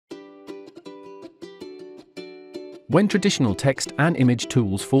when traditional text and image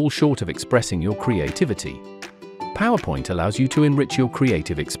tools fall short of expressing your creativity, PowerPoint allows you to enrich your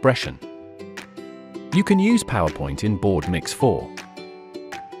creative expression. You can use PowerPoint in Boardmix for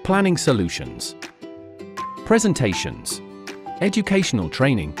planning solutions, presentations, educational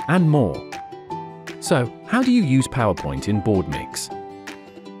training, and more. So, how do you use PowerPoint in Boardmix?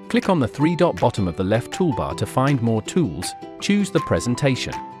 Click on the three-dot bottom of the left toolbar to find more tools. Choose the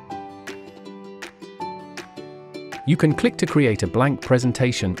presentation. You can click to create a blank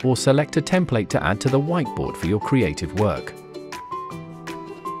presentation or select a template to add to the whiteboard for your creative work.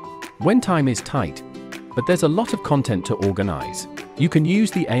 When time is tight, but there's a lot of content to organize, you can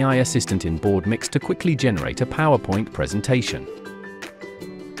use the AI assistant in Boardmix to quickly generate a PowerPoint presentation.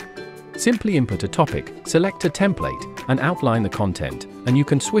 Simply input a topic, select a template, and outline the content, and you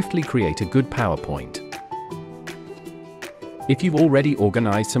can swiftly create a good PowerPoint. If you've already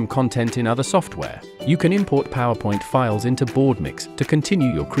organized some content in other software, you can import PowerPoint files into Boardmix to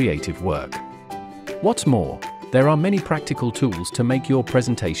continue your creative work. What's more, there are many practical tools to make your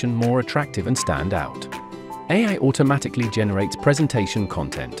presentation more attractive and stand out. AI automatically generates presentation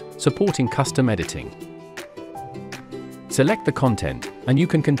content, supporting custom editing. Select the content, and you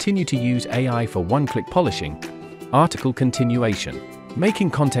can continue to use AI for one-click polishing, article continuation, making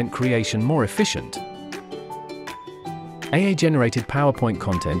content creation more efficient. AI-generated PowerPoint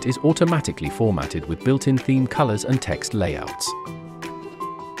content is automatically formatted with built-in theme colors and text layouts,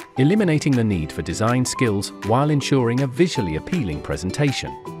 eliminating the need for design skills while ensuring a visually appealing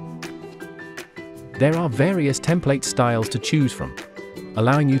presentation. There are various template styles to choose from,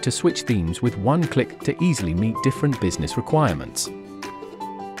 allowing you to switch themes with one click to easily meet different business requirements.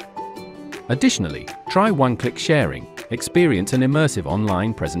 Additionally, try one-click sharing, experience an immersive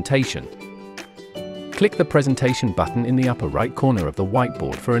online presentation. Click the presentation button in the upper right corner of the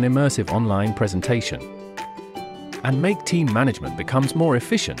whiteboard for an immersive online presentation. And make team management becomes more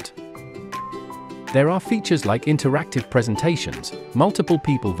efficient. There are features like interactive presentations, multiple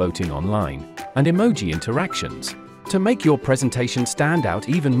people voting online, and emoji interactions to make your presentation stand out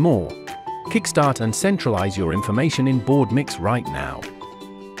even more. Kickstart and centralize your information in Boardmix right now.